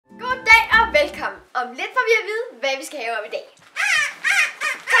Om lidt får vi at vide, hvad vi skal have om i dag.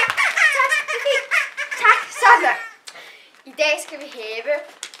 Tak, sådan. I dag skal vi have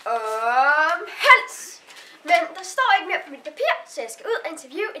om høns. Men der står ikke mere på mit papir, så jeg skal ud og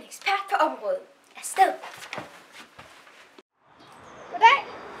interviewe en ekspert på området. Afsted. Goddag.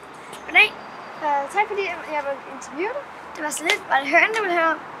 Goddag. Tak fordi jeg vil interviewe dig. Det var så lidt. Var det høren, du ville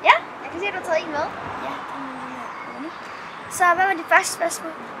høre om? Ja, jeg kan se, at du har taget en med. Ja, det er min høne. Så hvad var de første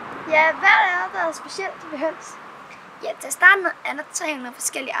spørgsmål? Ja, hvad er der specielt ved høns? Ja, til at starte med er der 300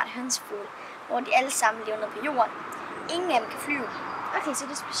 forskellige arter hønsefugle, hvor de alle sammen lever nede på jorden. Ingen af dem kan flyve. Okay, så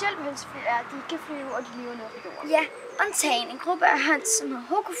det specielle ved hønsefugle er, at de kan flyve, og de lever nede på jorden. Ja, undtagen en gruppe af høns, som hedder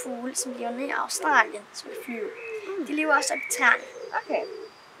hukofugle, som lever nede i Australien, som kan flyve. De lever også op i træerne. Okay.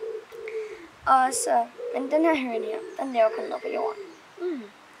 Og så, men den her høne her, den lever kun nede på jorden.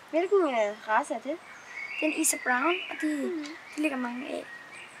 Hvilken race er det? Det er en Isa Brown, og de ligger mange æg.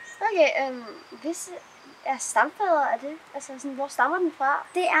 Okay, hvis er stamfader af det? Altså sådan, hvor stammer den fra?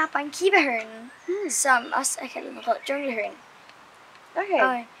 Det er Bankiva-hønen, som også er kaldt en rød junglehøne. Okay.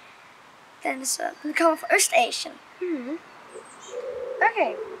 Og den kommer fra Østasien.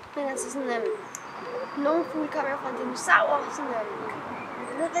 Okay. Men altså sådan, nogle fugle kommer jo fra en dinosaur.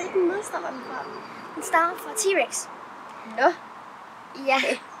 Sådan, hvilken nedstammer den fra? Den stammer fra T-Rex. Nå. Ja,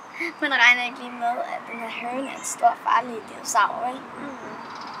 man regner ikke lige med, at den her høne er en stor farlig dinosaur, vel?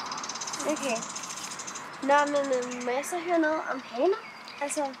 Okay. Nå, men må jeg så høre noget om haner?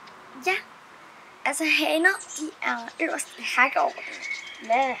 Altså, ja. Altså haner, de er øverst i hakkeordenen.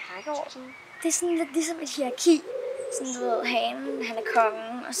 Hvad er hakkeordenen? Det er sådan lidt ligesom et hierarki. Sådan du ved, hanen, han er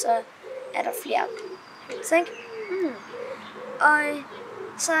kongen, og så er der flere høns, ikke? Og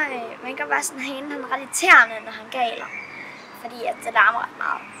så man kan bare sådan, hanen han er ret irriterende, når han galer. Fordi at det larmer ret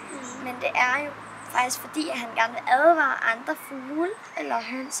meget. Men det er jo faktisk fordi, at han gerne vil advare andre fugle, eller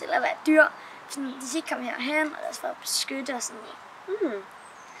høns, eller hvad dyr. Sådan, de skal ikke komme herhen, og lad os være beskytte og sådan noget.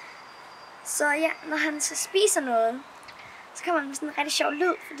 Så ja, når han så spiser noget, så kommer han med sådan en rigtig sjov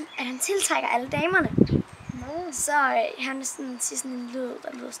lyd, fordi at han tiltrækker alle damerne. Så han sådan, siger sådan en lyd,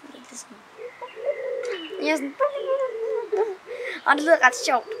 der lyder sådan lidt sådan. Ja, sådan. Og det lyder ret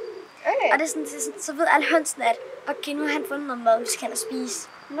sjovt. Okay. Og det er sådan, så ved alle hønsene, at okay, nu har han fundet noget mad, vi skal spise.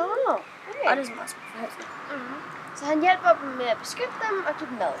 Nå, okay. Og det er sådan også for hønsene. Så han hjælper dem med at beskytte dem og give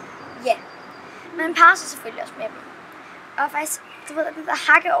dem mad? Ja. Men han parer sig selvfølgelig også med dem. Og faktisk, du ved, den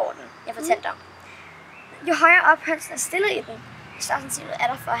der hakkeorden, jeg fortalte om. Jo højere op hønsen er stillet i den, så sandsynligt er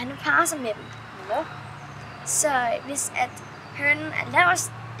der for, at han nu parer sig med dem. Nå. Så hvis at hønen er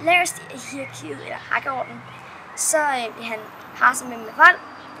lavest i hierarkiet eller hakkeorden, så vil han parre sig med dem med vold.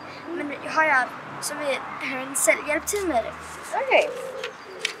 Men jo højere op, så vil hønen selv hjælpe til med det. Okay.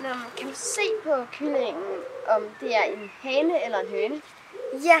 Nå, kan du se på kyllingen, om det er en hane eller en høne?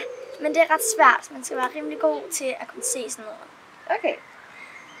 Ja, men det er ret svært. Man skal være rimelig god til at kunne se sådan noget. Okay.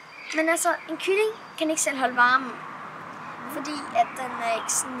 Men altså, en kylling kan ikke selv holde varmen. Fordi at den er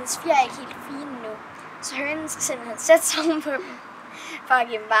ikke sådan, dens fjer er ikke helt fine nu. Så hønen skal simpelthen sætte sig oven på dem, for at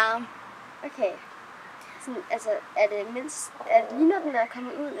give dem varme. Okay. Sådan, altså, er det lige når den er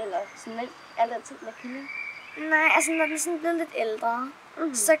kommet ud, eller sådan altid med kylling? Nej, altså når den er sådan blevet lidt ældre,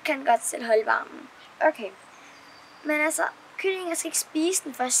 så kan den godt selv holde varmen. Okay. Men altså, kyllingen skal ikke spise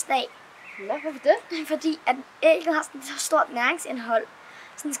den første dag. Nå, hvorfor det? Fordi at ægget har sådan et stort næringsindhold.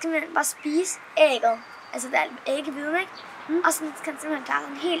 Så den skal simpelthen bare spise ægget. Altså det er æggeviden, ikke? Og så kan den simpelthen klare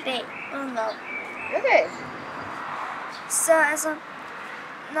en hel dag uden mad. Okay. Så altså,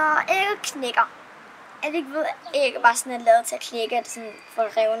 når ægget knækker, er det ikke ved, at ægget bare sådan er lavet til at knække, at det sådan får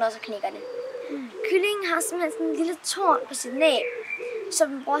revner, og så knækker det. Kyllingen har simpelthen sådan en lille torn på sit næb, som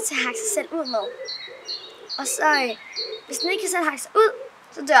den bruger til at hakke sig selv ud med. Og så, hvis den ikke kan selv hakke sig ud,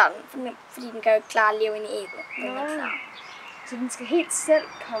 så dør den, fordi den kan jo ikke klare at leve inde i ægget. Så den skal helt selv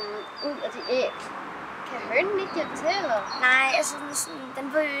komme ud af det æg. Kan hønen ikke hjælpe til, eller? Nej, altså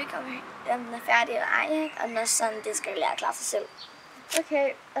den ved jo ikke, om den er færdig eller ej, ikke? Og den er sådan, det skal lære at klare sig selv.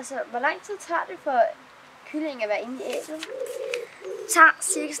 Okay, altså hvor lang tid tager det for kyllingen at være inde i ægget? Det tager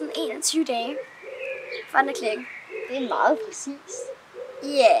cirka sådan 21 dage, for den er klækket. Det er meget præcist.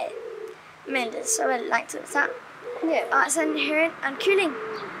 Ja, men det er så vel lang tid, det tager. Ja. Og altså en høne og en kylling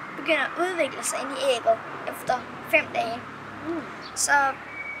begynder at udvikle sig ind i ægget efter 5 dage. Så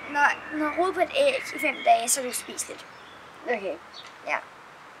når rodet på et æg i 5 dage, så er det spiseligt. Okay. Ja.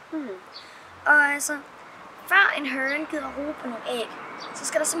 Og altså, før en høne gider at ruge på nogle æg, så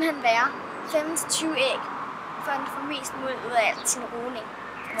skal der simpelthen være 15-20 æg, for at den får mest muligt ud af al sin rugning.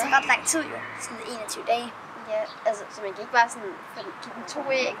 Det tager ret lang tid jo, sådan 21 dage. Ja, altså, så man kan ikke bare sådan give dem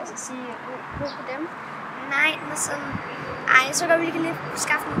 2 æg, og så sige, rug på dem? Nej, men sådan, så godt vi kan lige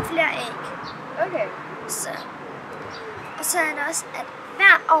skaffe nogle flere æg. Okay. Og så er det også, at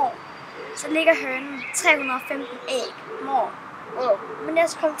hvert år, så ligger hønen 315 æg om året. Men det er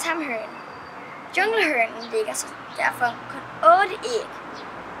så kun tamhønen. Junglehønen ligger så derfor kun 8 æg.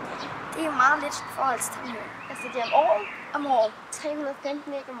 Det er jo meget lidt i forhold til tamhønen. Altså det er om året? Om året.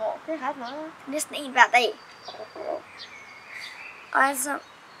 315 æg om året. Det er ret meget. Næsten en hver dag. Og altså,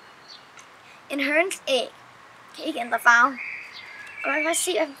 en høns æg kan ikke ændre farve. Og man kan også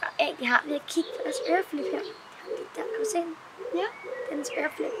se, hvilken farve æg de har ved at kigge på deres øreflip her. Der, kan du se den? Ja. Det er dens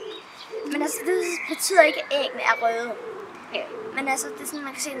øreflip. Men altså, det betyder ikke, at æggene er røde. Ja. Men altså, det er sådan,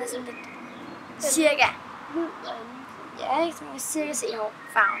 man kan se, den er sådan lidt cirka. Ja, ikke? Så man kan cirka se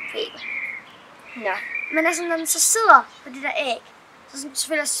farven på ægget. Ja. Men altså, når den så sidder på de der æg, så skal den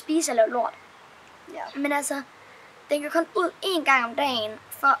selvfølgelig også spise og lave lort. Ja. Men altså, den kan kun ud 1 gang om dagen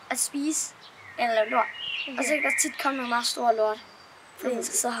for at spise eller lave lort. Okay. Og så kan der tit komme nogle meget store lort, fordi den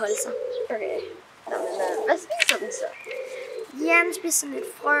skal så holde sig. Okay. Nå, men hvad spiser den så? Ja, den spiser sådan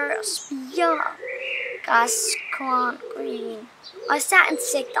lidt frø og spirer, græs, korn, gryn. Og især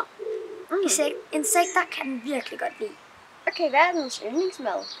insekter. Insekter kan den virkelig godt lide. Okay, hvad er dens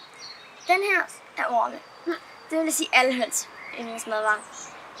yndlingsmad? Den her er orme. Det vil sige alle høns yndlingsmad var.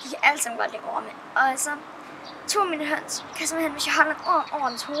 De kan alle sammen godt lide orme. Og altså, 2 af mine høns kan simpelthen, hvis jeg holder en orm over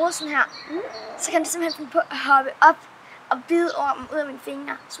dens hoved sådan her, så kan det simpelthen finde på at hoppe op og bide ormen ud af mine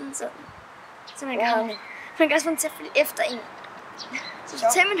fingre. Sådan. Så man kan hoppe. Man kan også få den til at følge efter en. Så hvis du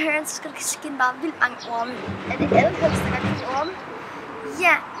tager min høne, så skal du skinne bare vildt mange orme. Er det alle høns, der godt kan lide orme?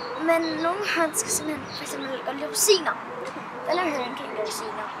 Ja, men nogle høns kan simpelthen for eksempel godt lide rosiner. Den her høne kan ikke lide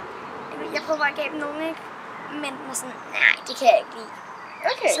rosiner. Jeg prøver bare at gabe nogle, ikke? Men den er sådan, nej, det kan jeg ikke lide.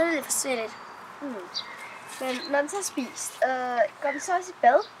 Okay. Så er det lidt for svært. Men når den så er spist, går den så også i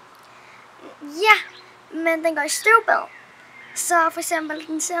bad? Ja, men den går i støvbad. Så for eksempel,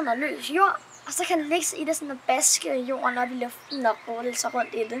 den ser noget løs jord, og så kan den ligge sig i det sådan at baske jorden op i luften og rulle sig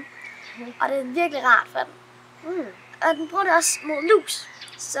rundt i det. Og det er virkelig rart for den. Og den bruger det også mod lus.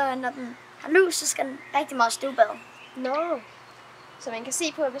 Så når den har lus, så skal den rigtig meget støvbade. Nå. Så man kan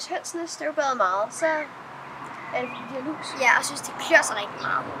se på, at hvis hønsene støvbader meget, så er det fordi de har lus. Ja, og synes, de klør sig rigtig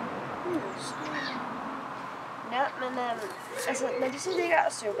meget. Ja, men altså, når de så ligger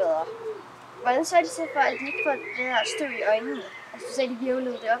og støvbader, hvordan sørger de så for, at de ikke får det der støv i øjnene? Altså, du sagde, de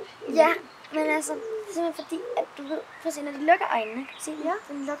virvlede det op. Ja, men altså, det er simpelthen fordi, at du ved, for at se, når de lukker øjnene, kan du se, ja.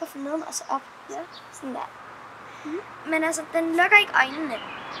 Den lukker fra neden og så op. Ja. Sådan der. Men altså, den lukker ikke øjnene,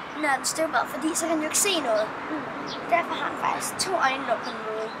 når den støvbader, fordi så kan den jo ikke se noget. Derfor har den faktisk 2 øjenlåg på en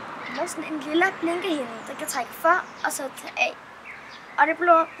måde. Der er sådan en lille blinkehinde, der kan trække for og så tage af. Og det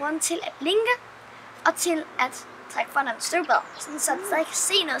bliver brugt til at blinke og til at trække for, når den støvbader. Sådan, så den stadig kan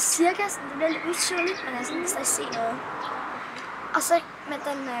se noget cirka, sådan det bliver lidt utydeligt, men altså, den kan stadig se noget. Og så med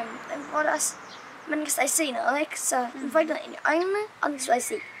den bruger det også, men den kan stadig se noget, ikke? Så den får ikke noget ind i øjnene, og den kan stadig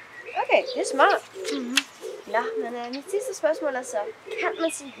se. Okay, det er smart. Ja, men mit sidste spørgsmål er så, kan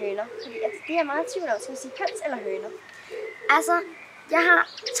man sige høner? Fordi det er meget tvivl om, skal man sige høns eller høner? Altså, jeg har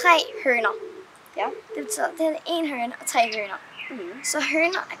 3 høner. Ja. Det betyder, det er 1 høne og 3 høner. Så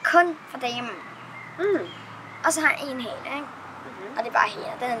høner er kun for damen. Og så har jeg 1 hane, ikke? Og det er bare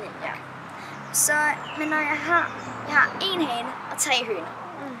hæner, den er nem, ja. Så, men når jeg har 1 hane og 3 høner.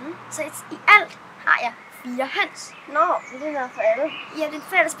 Så i alt har jeg 4 høns. Nå, det er noget for alle. Ja, det er en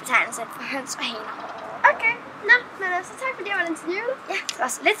fælles betegnelse for høns og haner. Okay, nå, men altså tak fordi jeg var interviewet. Ja, det var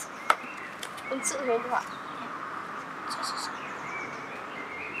så lidt. En tid høne, du har.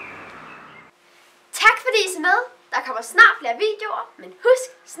 Tak fordi I så med. Der kommer snart flere videoer, men husk,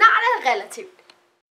 snart er relativt.